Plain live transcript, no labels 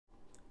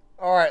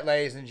All right,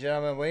 ladies and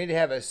gentlemen, we need to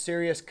have a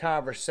serious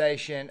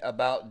conversation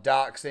about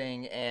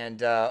doxing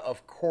and,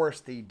 of course,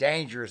 the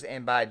dangers.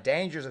 And by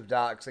dangers of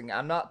doxing,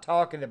 I'm not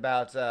talking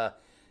about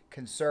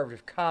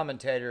conservative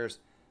commentators,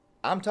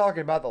 I'm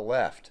talking about the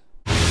left.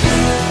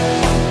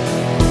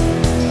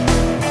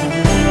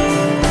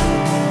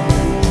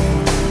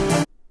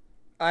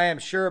 I am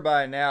sure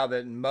by now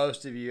that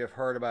most of you have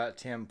heard about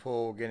Tim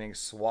Pool getting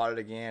swatted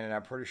again, and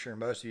I'm pretty sure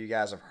most of you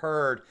guys have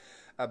heard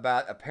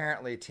about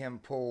apparently Tim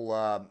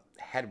Pool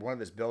had one of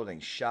his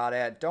buildings shot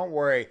at. Don't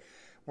worry,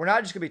 we're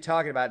not just going to be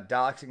talking about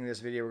doxing in this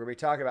video. We're going to be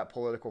talking about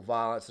political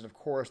violence, and of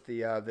course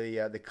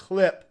the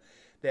clip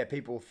that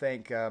people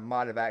think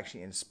might have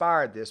actually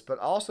inspired this. But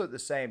also at the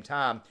same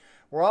time,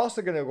 we're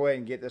also going to go ahead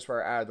and get this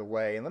right out of the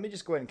way. And let me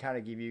just go ahead and kind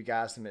of give you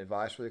guys some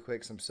advice really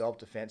quick, some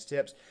self-defense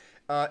tips.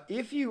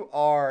 If you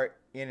are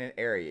in an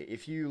area,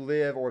 if you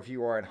live or if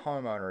you are a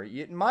homeowner,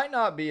 it might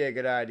not be a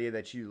good idea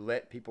that you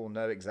let people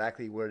know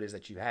exactly what it is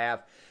that you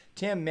have.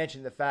 Tim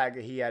mentioned the fact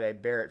that he had a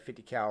Barrett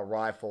 50 cal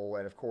rifle,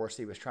 and of course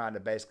he was trying to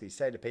basically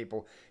say to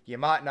people, you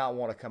might not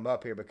want to come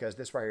up here because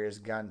this right here is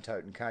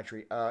gun-toting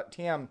country.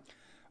 Tim,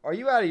 are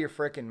you out of your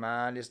freaking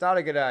mind? It's not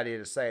a good idea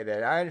to say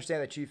that. I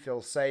understand that you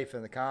feel safe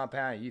in the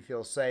compound, and you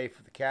feel safe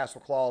with the castle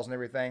clause and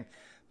everything,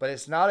 but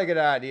it's not a good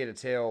idea to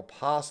tell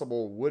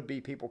possible would-be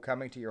people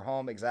coming to your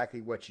home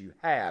exactly what you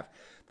have.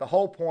 The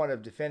whole point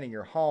of defending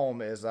your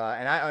home is,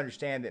 and I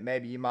understand that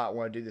maybe you might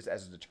want to do this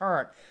as a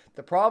deterrent.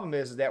 The problem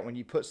is that when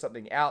you put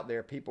something out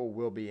there, people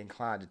will be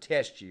inclined to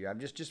test you. I'm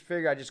just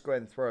figure I'd just go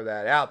ahead and throw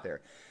that out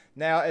there.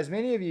 Now, as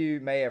many of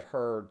you may have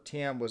heard,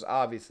 Tim was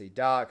obviously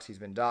doxxed. He's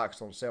been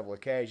doxxed on several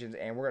occasions,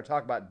 and we're going to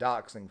talk about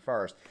doxing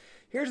first.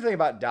 Here's the thing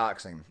about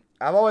doxing.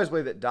 I've always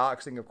believed that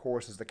doxing, of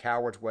course, is the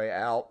coward's way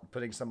out,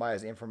 putting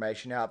somebody's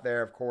information out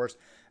there, of course.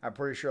 I'm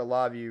pretty sure a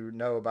lot of you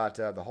know about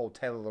the whole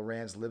Taylor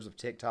Lorenz lives of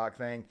TikTok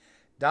thing.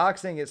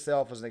 Doxing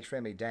itself is an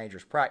extremely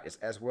dangerous practice,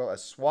 as well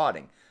as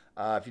swatting.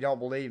 If you don't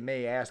believe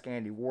me, ask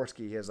Andy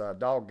Worski. His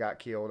dog got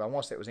killed. I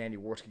want to say it was Andy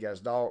Worski got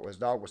his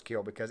dog was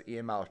killed because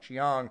Ian Miles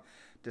Cheong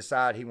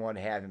decided he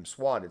wanted to have him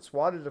swatted.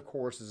 Swatted, of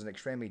course, is an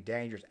extremely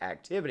dangerous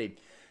activity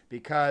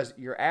because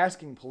you're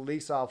asking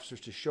police officers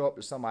to show up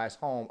to somebody's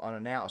home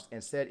unannounced,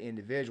 and said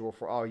individual,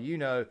 for all you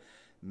know,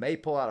 may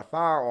pull out a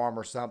firearm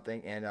or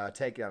something and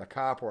take it on a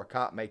cop, or a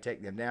cop may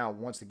take them down.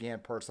 Once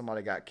again,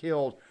 somebody got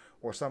killed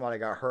or somebody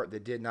got hurt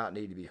that did not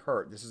need to be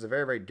hurt. This is a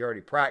very, very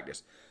dirty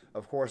practice.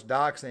 Of course,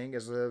 doxing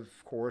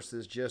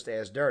is just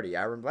as dirty.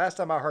 I remember last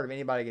time I heard of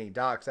anybody getting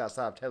doxxed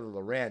outside of Taylor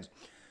Lorenz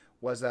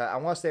was, I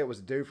want to say it was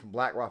a dude from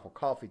Black Rifle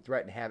Coffee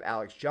threatened to have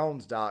Alex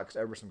Jones doxxed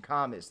over some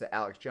comments that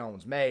Alex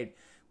Jones made,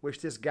 which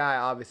this guy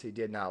obviously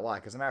did not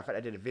like. As a matter of fact,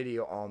 I did a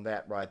video on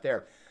that right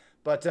there.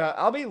 But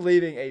I'll be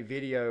leaving a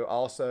video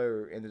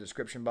also in the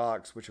description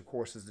box, which of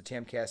course is the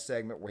Timcast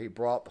segment where he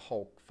brought the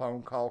whole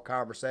phone call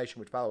conversation,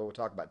 which by the way we'll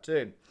talk about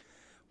too,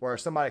 where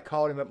somebody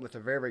called him up with a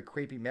very, very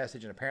creepy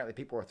message, and apparently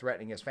people were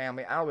threatening his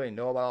family. I don't really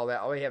know about all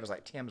that. All we have is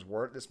like Tim's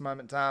word at this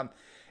moment in time.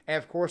 And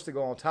of course, to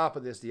go on top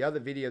of this, the other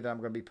video that I'm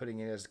going to be putting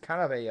in is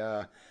kind of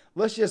a,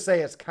 let's just say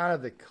it's kind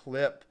of the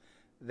clip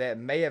that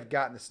may have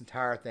gotten this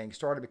entire thing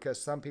started, because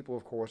some people,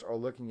 of course, are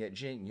looking at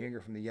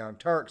Cenk from the Young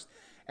Turks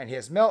and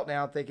his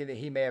meltdown, thinking that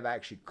he may have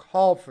actually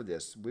called for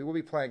this. We will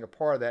be playing a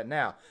part of that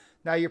now.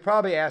 Now, you're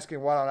probably asking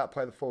why do I not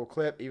play the full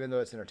clip, even though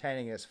it's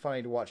entertaining and it's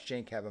funny to watch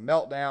Cenk have a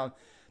meltdown.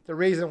 The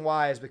reason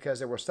why is because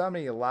there were so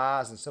many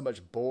lies and so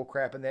much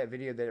bullcrap in that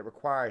video that it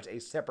requires a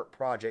separate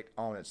project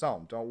on its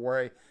own. Don't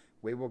worry,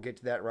 we will get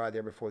to that right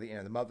there before the end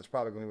of the month. It's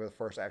probably going to be one of the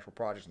first actual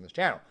projects on this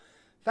channel.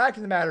 Fact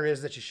of the matter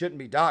is that you shouldn't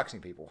be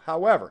doxing people.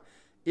 However,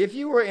 if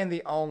you were in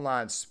the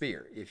online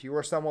sphere, if you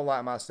were someone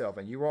like myself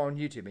and you were on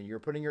YouTube and you're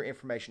putting your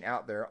information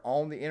out there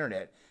on the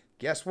internet,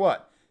 guess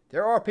what?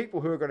 There are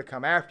people who are going to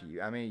come after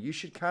you. I mean, you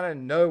should kind of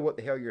know what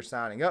the hell you're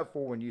signing up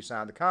for when you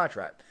sign the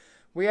contract.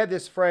 We had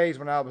this phrase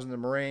when I was in the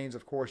Marines.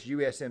 Of course,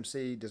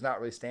 USMC does not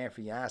really stand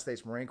for United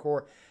States Marine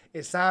Corps.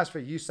 It stands for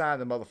you sign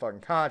the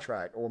motherfucking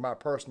contract, or my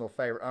personal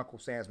favorite, Uncle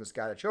Sam's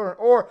Misguided Children,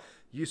 or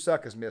you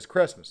suck as Miss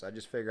Christmas. I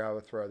just figured I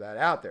would throw that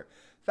out there.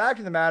 Fact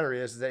of the matter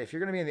is that if you're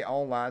going to be in the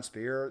online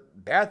sphere,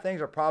 bad things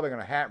are probably going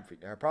to happen for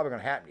you.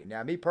 To you.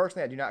 Now, me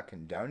personally, I do not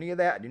condone any of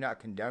that. I do not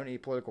condone any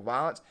political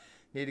violence.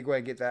 Need to go ahead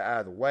and get that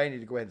out of the way.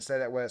 Need to go ahead and say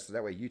that way, so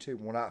that way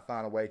YouTube will not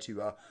find a way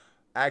to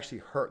actually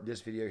hurt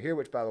this video here,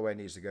 which, by the way,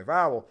 needs to go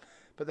viral.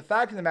 But the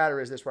fact of the matter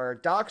is this, where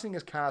doxing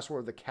is kind of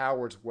sort of the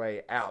coward's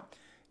way out.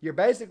 You're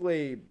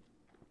basically,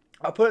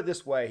 I'll put it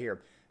this way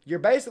here, you're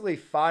basically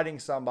fighting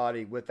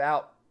somebody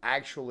without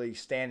actually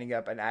standing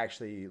up and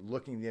actually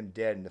looking them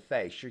dead in the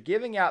face. You're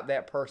giving out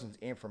that person's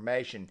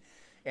information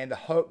in the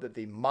hope that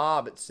the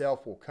mob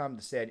itself will come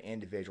to said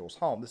individual's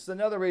home. This is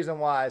another reason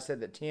why I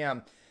said that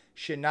Tim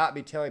should not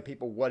be telling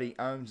people what he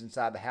owns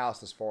inside the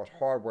house as far as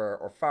hardware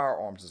or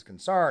firearms is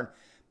concerned,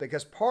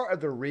 because part of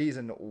the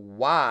reason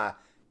why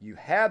you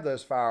have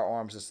those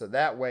firearms is so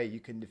that way you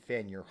can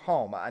defend your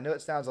home. I know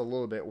it sounds a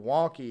little bit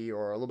wonky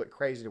or a little bit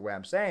crazy the way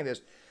I'm saying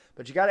this,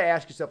 but you got to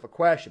ask yourself a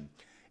question.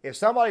 If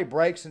somebody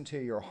breaks into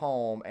your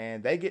home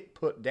and they get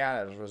put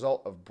down as a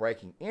result of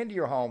breaking into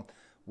your home,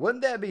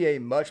 Wouldn't that be a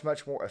much,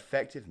 much more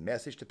effective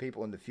message to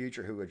people in the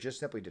future who are just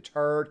simply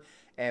deterred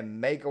and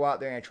may go out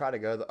there and try to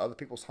go to other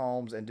people's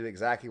homes and do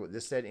exactly what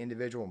this said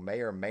individual may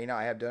or may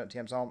not have done at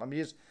Tim's home? I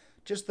mean,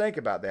 just think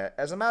about that.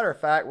 As a matter of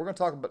fact, we're going to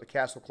talk about the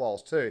castle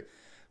clause too.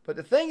 But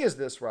the thing is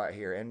this right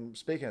here, and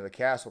speaking of the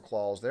castle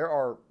clause, there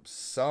are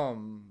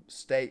some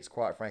states,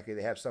 quite frankly,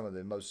 that have some of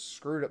the most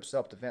screwed up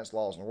self-defense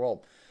laws in the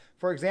world.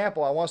 For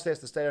example, I want to say it's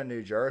the state of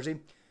New Jersey.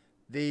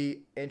 The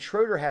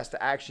intruder has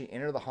to actually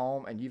enter the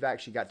home, and you've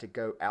actually got to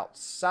go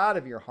outside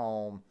of your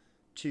home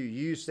to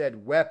use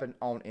said weapon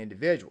on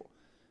individual,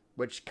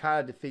 which kind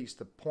of defeats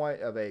the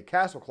point of a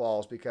castle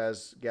clause,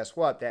 because guess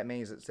what? That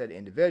means that said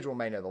individual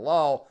may know the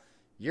law.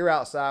 You're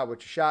outside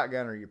with your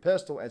shotgun or your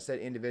pistol, and said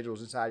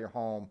individual's inside your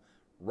home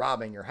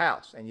robbing your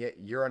house, and yet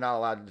you're not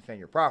allowed to defend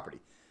your property.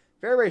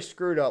 Very, very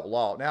screwed up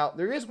law. Now,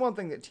 there is one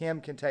thing that Tim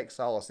can take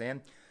solace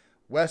in.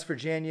 West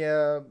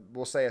Virginia,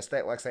 we'll say a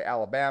state like, say,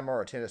 Alabama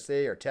or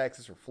Tennessee or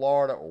Texas or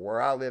Florida or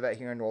where I live at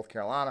here in North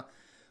Carolina,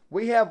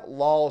 we have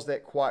laws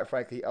that, quite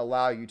frankly,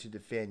 allow you to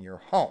defend your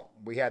home.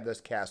 We have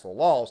those castle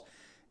laws.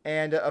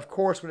 And, of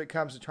course, when it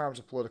comes to terms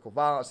of political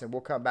violence, and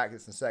we'll come back to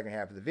this in the second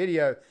half of the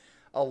video,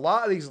 a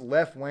lot of these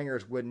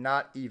left-wingers would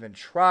not even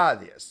try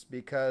this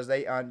because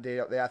I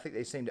think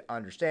they seem to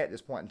understand at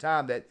this point in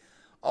time that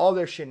all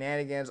their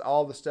shenanigans,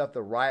 all the stuff,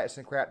 the riots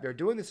and crap, they're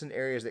doing this in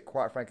areas that,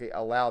 quite frankly,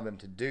 allow them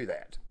to do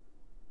that.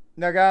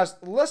 Now, guys,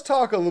 let's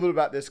talk a little bit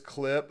about this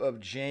clip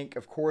of Cenk.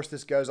 Of course,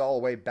 this goes all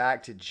the way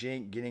back to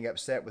Cenk getting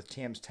upset with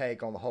Tim's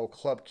take on the whole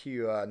Club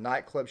Q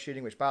nightclub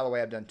shooting, which, by the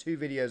way, I've done 2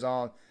 videos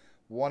on.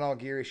 One on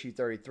Gear Issue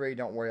 33.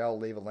 Don't worry, I'll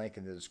leave a link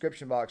in the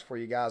description box for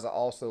you guys. I'll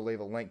also leave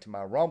a link to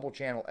my Rumble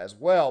channel as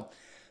well,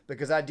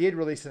 because I did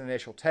release an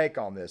initial take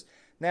on this.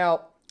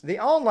 Now, the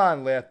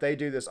online left, they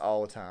do this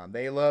all the time.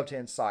 They love to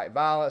incite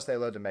violence. They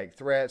love to make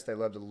threats. They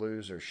love to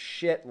lose their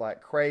shit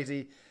like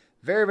crazy.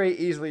 Very, very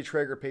easily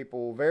trigger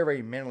people, very,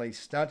 very mentally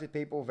stunted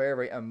people, very,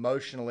 very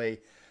emotionally.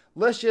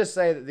 Let's just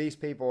say that these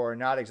people are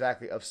not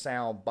exactly of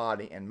sound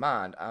body and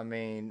mind. I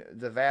mean,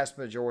 the vast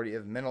majority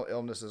of mental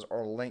illnesses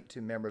are linked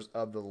to members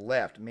of the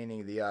left,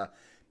 meaning the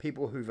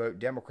people who vote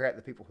Democrat,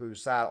 the people who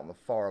side on the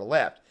far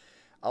left.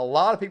 A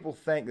lot of people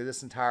think that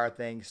this entire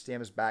thing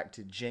stems back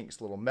to Cenk's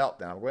little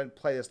meltdown. We're going to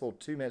play this little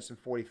 2 minutes and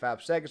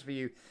 45 seconds for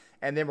you,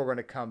 and then we're going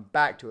to come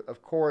back to it.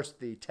 Of course,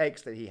 the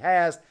takes that he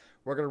has,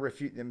 we're going to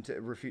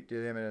refute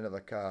them in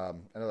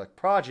another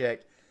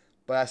project,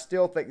 but I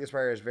still think this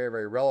right here is very,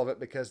 very relevant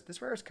because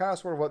this right here is kind of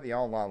sort of what the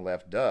online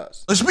left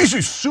does. Let's be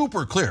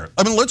super clear.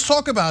 I mean, let's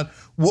talk about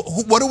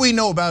what do we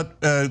know about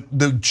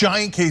the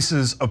giant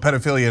cases of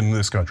pedophilia in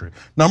this country.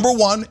 Number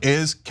one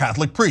is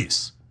Catholic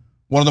priests,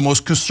 one of the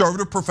most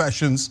conservative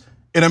professions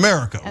in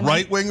America.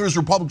 Right-wingers,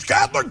 Republicans,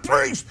 Catholic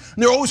priests.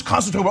 And they're always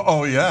constantly talking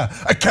about, oh yeah,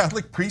 a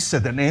Catholic priest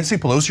said that Nancy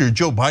Pelosi or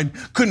Joe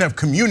Biden couldn't have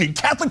communion.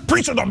 Catholic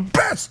priests are the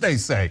best, they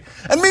say.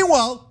 And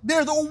meanwhile,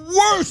 they're the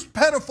worst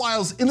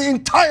pedophiles in the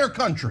entire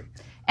country.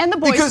 And the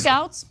Boy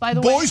Scouts, by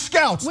the way. Boy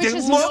Scouts, they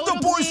love the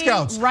Boy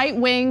Scouts. Right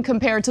wing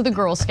compared to the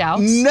Girl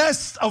Scouts.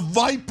 Nest of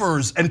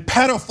vipers and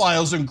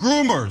pedophiles and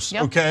groomers,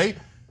 okay?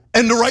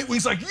 And the right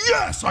wing's like,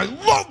 yes, I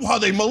love how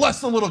they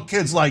molest the little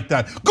kids like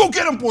that. Go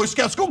get them, Boy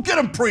Scouts, go get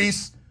them,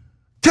 priests.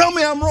 Tell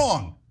me I'm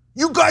wrong.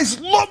 You guys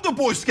love the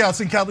Boy Scouts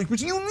and Catholic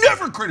priests. You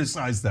never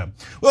criticize them.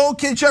 Well,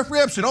 okay, Jeffrey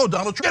Epstein, oh,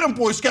 Donald Trump, get them,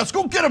 Boy Scouts,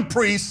 go get them,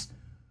 priests.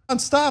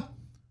 And stop.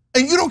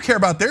 And you don't care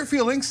about their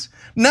feelings.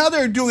 Now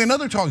they're doing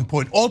another talking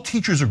point. All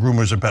teachers are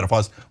groomers and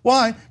pedophiles.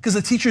 Why? Because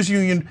the teachers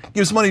union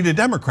gives money to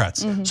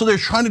Democrats. So they're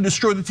trying to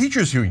destroy the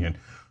teachers union.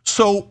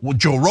 So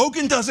Joe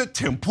Rogan does it,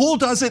 Tim Pool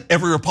does it,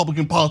 every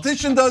Republican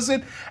politician does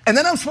it. And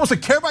then I'm supposed to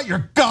care about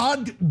your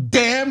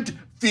goddamned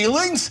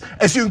feelings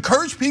as you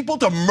encourage people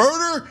to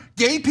murder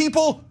gay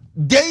people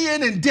day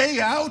in and day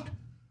out?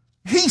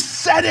 He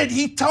said it,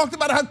 he talked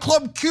about how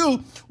Club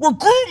Q were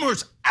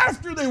groomers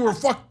after they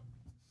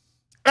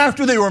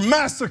were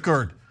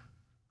massacred.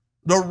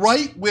 The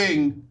right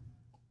wing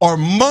are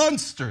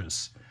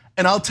monsters.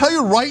 And I'll tell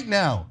you right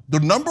now, the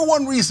number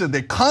one reason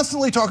they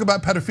constantly talk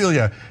about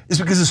pedophilia is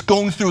because it's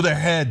going through their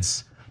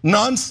heads.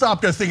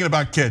 Non-stop, they're thinking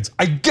about kids.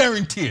 I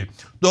guarantee it.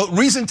 The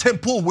reason Tim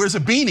Pool wears a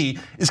beanie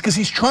is because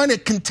he's trying to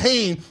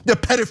contain the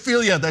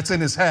pedophilia that's in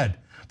his head.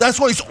 That's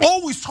why he's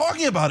always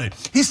talking about it.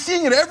 He's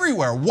seeing it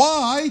everywhere.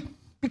 Why?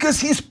 Because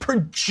he's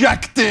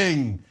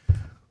projecting.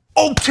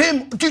 Oh,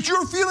 Tim, did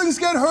your feelings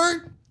get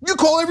hurt? You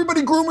call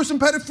everybody groomers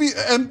and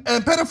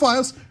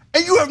pedophiles,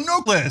 and you have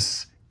no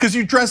list because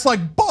you dress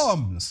like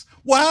bums.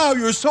 Wow,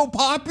 you're so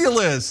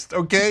populist,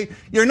 okay?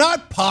 You're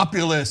not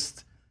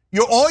populist.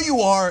 All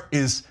you are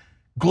is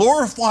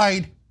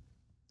glorified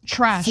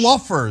trash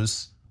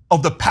fluffers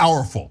of the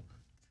powerful.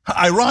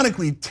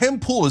 Ironically, Tim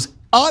Pool is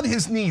on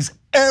his knees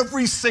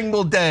every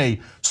single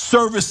day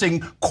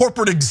servicing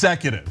corporate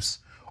executives.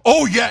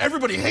 Oh yeah,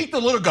 everybody hate the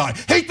little guy,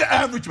 hate the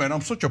average man.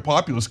 I'm such a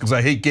populist because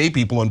I hate gay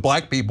people and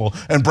black people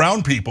and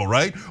brown people,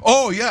 right?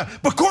 Oh yeah,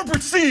 but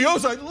corporate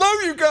CEOs, I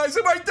love you guys.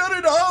 Have I done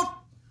enough?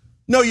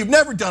 No, you've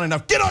never done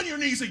enough. Get on your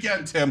knees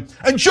again, Tim.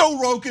 And Joe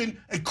Rogan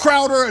and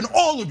Crowder and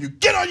all of you,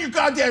 get on your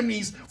goddamn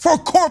knees for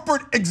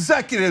corporate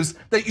executives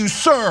that you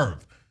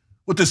serve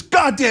with this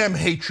goddamn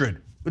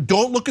hatred. But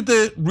don't look at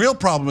the real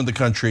problem in the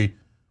country.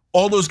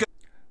 All those guys.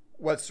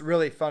 What's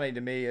really funny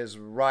to me is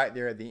right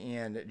there at the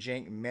end,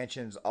 Cenk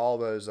mentions all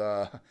those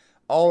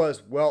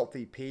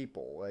wealthy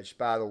people, which,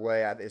 by the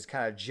way, is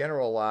kind of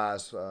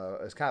generalized.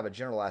 It's kind of a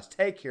generalized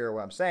take here of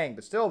what I'm saying,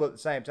 but still at the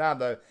same time,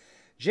 though,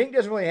 Cenk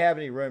doesn't really have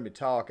any room to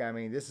talk. I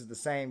mean, this is the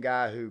same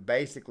guy who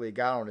basically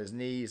got on his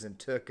knees and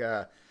took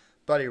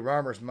Buddy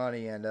Roemer's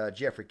money and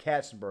Jeffrey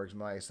Katzenberg's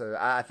money. So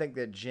I think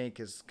that Cenk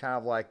is kind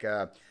of like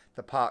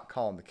the pot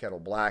calling the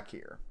kettle black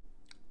here.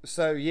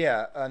 So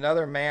yeah,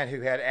 another man who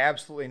had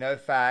absolutely no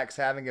facts,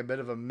 having a bit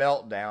of a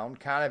meltdown,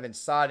 kind of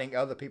inciting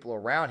other people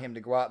around him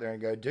to go out there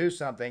and go do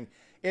something.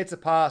 It's a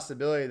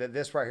possibility that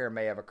this right here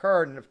may have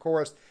occurred. And of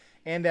course,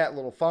 in that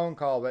little phone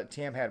call that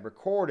Tim had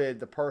recorded,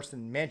 the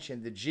person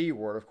mentioned the G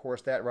word, of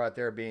course, that right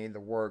there being the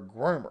word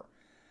groomer.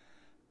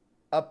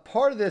 A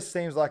part of this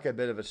seems like a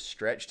bit of a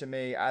stretch to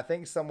me. I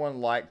think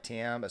someone like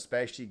Tim,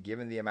 especially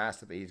given the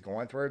amount that he's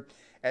going through,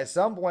 at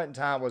some point in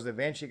time was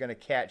eventually going to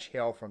catch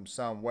hell from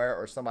somewhere,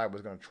 or somebody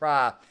was going to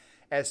try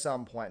at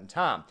some point in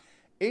time.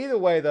 Either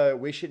way, though,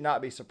 we should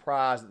not be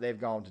surprised that they've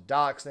gone to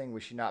doxing.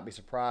 We should not be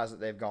surprised that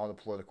they've gone to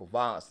political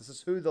violence. This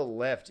is who the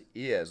left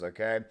is,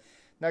 okay?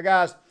 Now,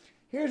 guys,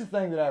 here's the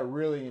thing that I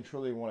really and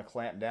truly want to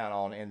clamp down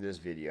on in this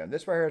video. And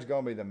this right here is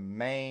going to be the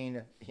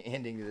main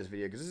ending to this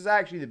video, because this is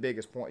actually the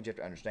biggest point you have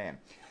to understand.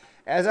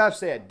 As I've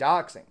said,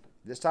 doxing,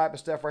 this type of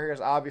stuff right here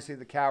is obviously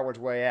the coward's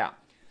way out.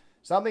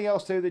 Something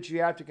else, too, that you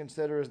have to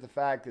consider is the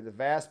fact that the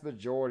vast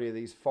majority of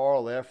these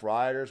far-left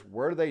rioters,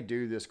 where do they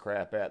do this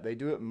crap at? They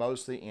do it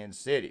mostly in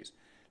cities.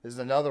 This is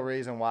another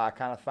reason why I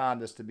kind of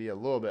find this to be a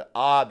little bit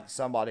odd that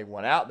somebody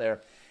went out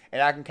there. And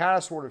I can kind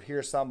of sort of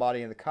hear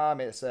somebody in the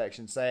comment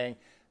section saying,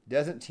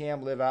 doesn't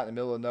Tim live out in the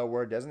middle of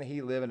nowhere? Doesn't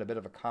he live in a bit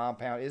of a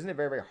compound? Isn't it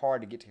very, very hard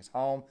to get to his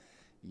home?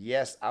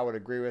 Yes, I would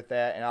agree with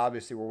that. And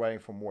obviously, we're waiting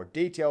for more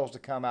details to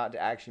come out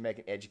to actually make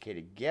an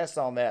educated guess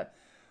on that,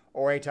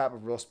 or any type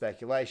of real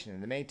speculation.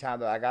 In the meantime,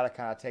 though, I got to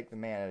kind of take the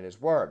man at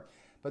his word.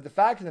 But the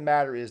fact of the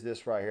matter is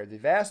this right here. The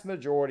vast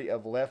majority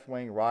of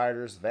left-wing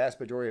rioters, the vast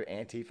majority of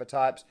Antifa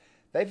types,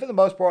 they, for the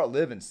most part,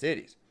 live in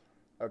cities.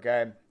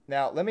 Okay?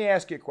 Now, let me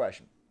ask you a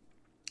question.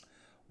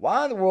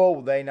 Why in the world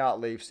would they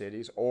not leave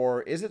cities?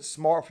 Or is it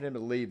smart for them to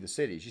leave the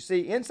cities? You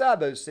see, inside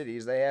those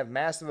cities, they have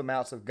massive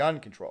amounts of gun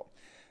control,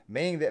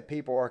 meaning that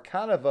people are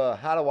kind of,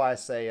 how do I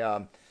say,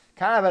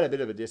 kind of at a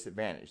bit of a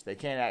disadvantage. They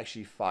can't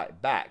actually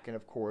fight back. And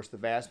of course, the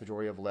vast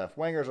majority of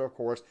left-wingers are, of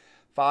course,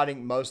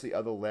 fighting mostly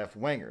other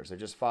left-wingers. They're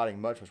just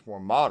fighting much, much more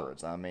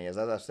moderates. I mean, as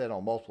I've said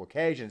on multiple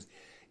occasions,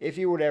 if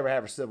you were to ever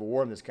have a civil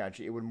war in this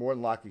country, it would more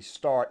than likely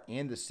start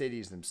in the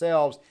cities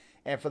themselves.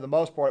 And for the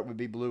most part, it would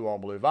be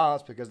blue-on-blue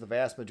violence, because the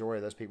vast majority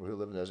of those people who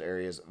live in those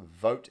areas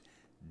vote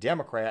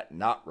Democrat,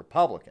 not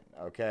Republican.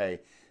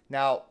 Okay?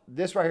 Now,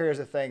 this right here is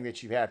a thing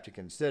that you have to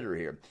consider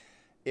here.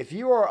 If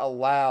you are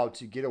allowed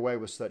to get away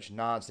with such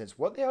nonsense,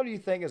 what the hell do you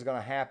think is going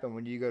to happen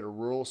when you go to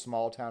rural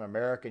small-town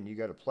America and you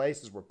go to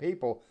places where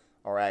people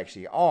are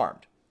actually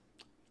armed?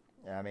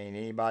 I mean,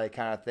 anybody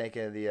kind of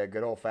thinking of the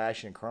good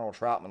old-fashioned Colonel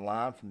Troutman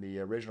line from the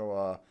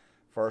original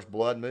First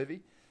Blood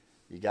movie?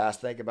 You guys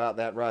think about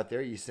that right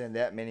there. You send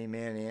that many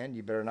men in,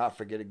 you better not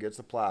forget a good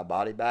supply of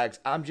body bags.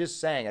 I'm just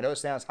saying. I know it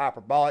sounds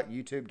hyperbolic.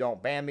 YouTube,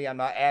 don't ban me. I'm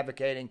not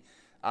advocating.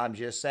 I'm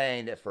just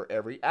saying that for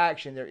every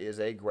action, there is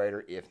a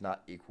greater, if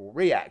not equal,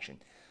 reaction.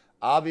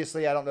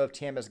 Obviously, I don't know if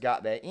Tim has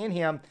got that in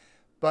him,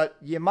 but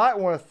you might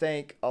want to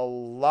think a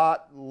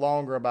lot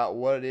longer about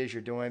what it is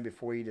you're doing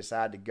before you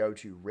decide to go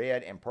to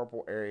red and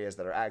purple areas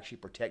that are actually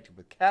protected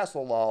with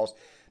castle laws,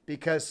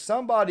 because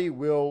somebody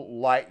will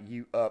light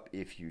you up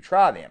if you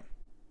try them.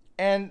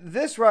 And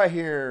this right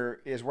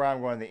here is where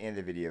I'm going to end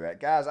the video at.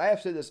 Guys, I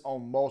have said this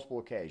on multiple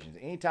occasions.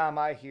 Anytime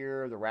I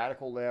hear the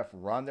radical left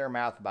run their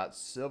mouth about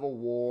civil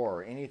war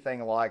or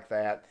anything like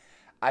that,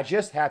 I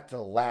just have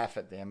to laugh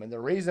at them. And the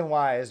reason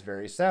why is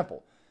very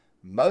simple.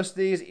 Most of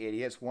these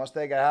idiots, once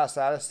they got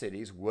outside of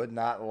cities, would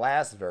not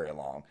last very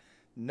long.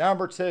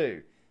 Number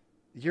two,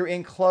 you're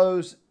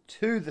enclosed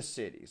to the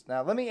cities.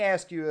 Now, let me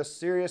ask you a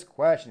serious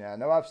question. I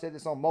know I've said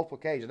this on multiple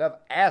occasions. I've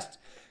asked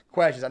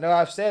questions. I know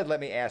I've said,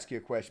 let me ask you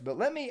a question, but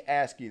let me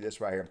ask you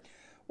this right here.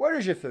 Where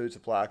does your food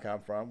supply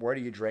come from? Where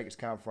do your drinks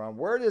come from?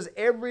 Where does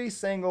every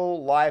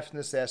single life's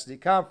necessity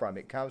come from?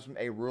 It comes from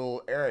a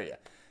rural area.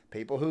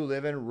 People who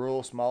live in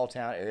rural small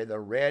town area, the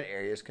red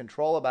areas,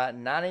 control about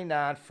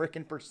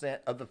 99%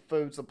 of the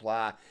food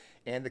supply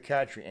in the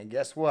country. And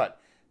guess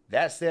what?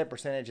 That said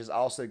percentage has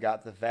also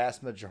got the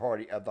vast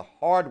majority of the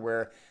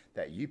hardware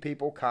that you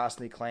people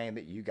constantly claim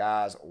that you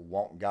guys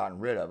won't gotten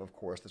rid of. Of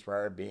course, that's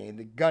where being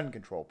the gun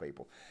control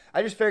people.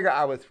 I just figured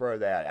I would throw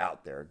that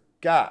out there.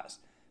 Guys,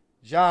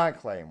 John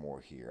Claymore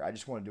here. I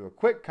just want to do a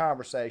quick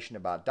conversation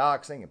about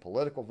doxing and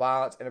political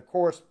violence. And of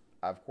course,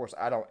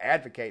 I don't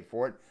advocate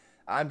for it.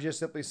 I'm just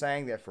simply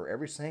saying that for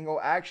every single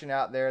action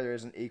out there, there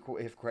is an equal,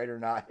 if greater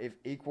not, if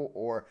equal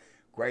or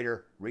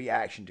greater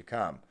reaction to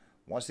come.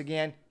 Once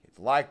again, Hit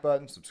the like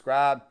button,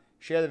 subscribe,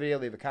 share the video,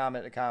 leave a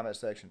comment in the comment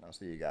section. I'll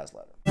see you guys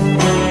later.